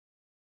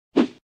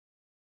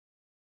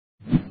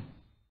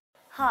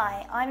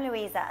Hi, I'm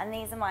Louisa and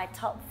these are my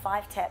top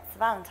 5 tips for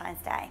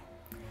Valentine's Day.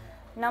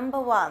 Number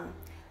 1,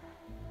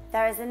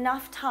 there is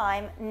enough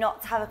time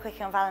not to have a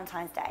quickie on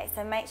Valentine's Day,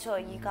 so make sure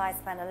you guys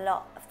spend a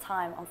lot of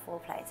time on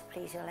foreplay to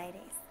please your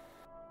ladies.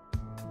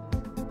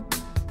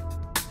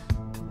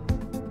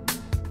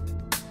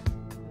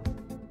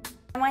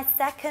 My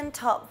second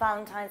top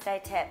Valentine's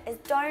Day tip is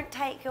don't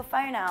take your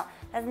phone out.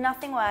 There's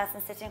nothing worse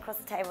than sitting across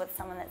the table with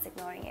someone that's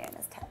ignoring you and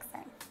is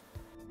texting.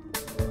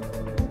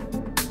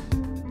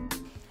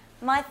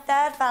 My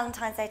third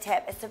Valentine's Day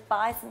tip is to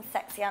buy some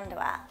sexy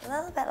underwear, a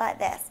little bit like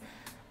this.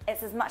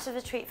 It's as much of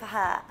a treat for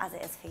her as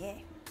it is for you.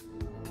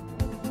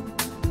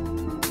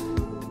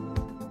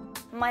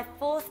 My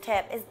fourth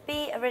tip is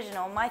be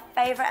original. My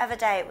favourite ever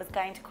date was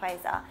going to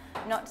Quasar,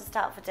 not just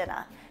out for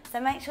dinner. So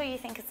make sure you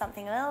think of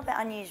something a little bit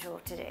unusual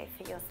to do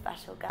for your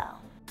special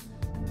girl.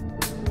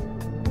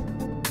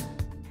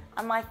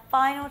 And my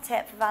final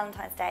tip for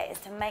Valentine's Day is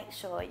to make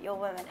sure your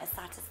woman is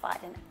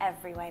satisfied in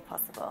every way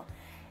possible.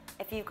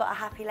 If you've got a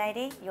happy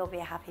lady, you'll be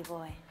a happy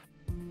boy.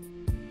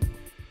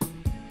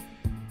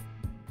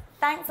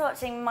 Thanks for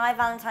watching my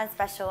Valentine's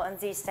special on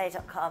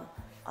zootoday.com.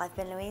 I've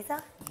been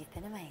Louisa, you've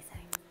been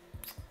amazing.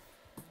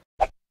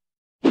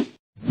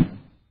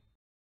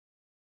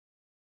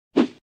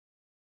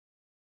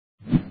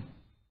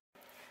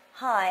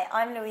 Hi,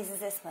 I'm Luisa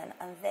Zissman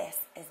and this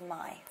is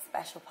my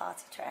special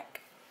party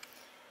trick.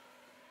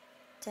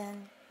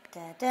 Dun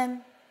dun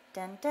dun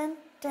dun dun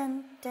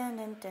dun dun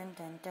dun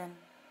dun dun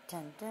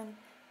dun dun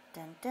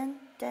dun dun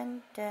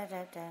dun dun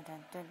dun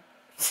dun dun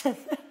dun.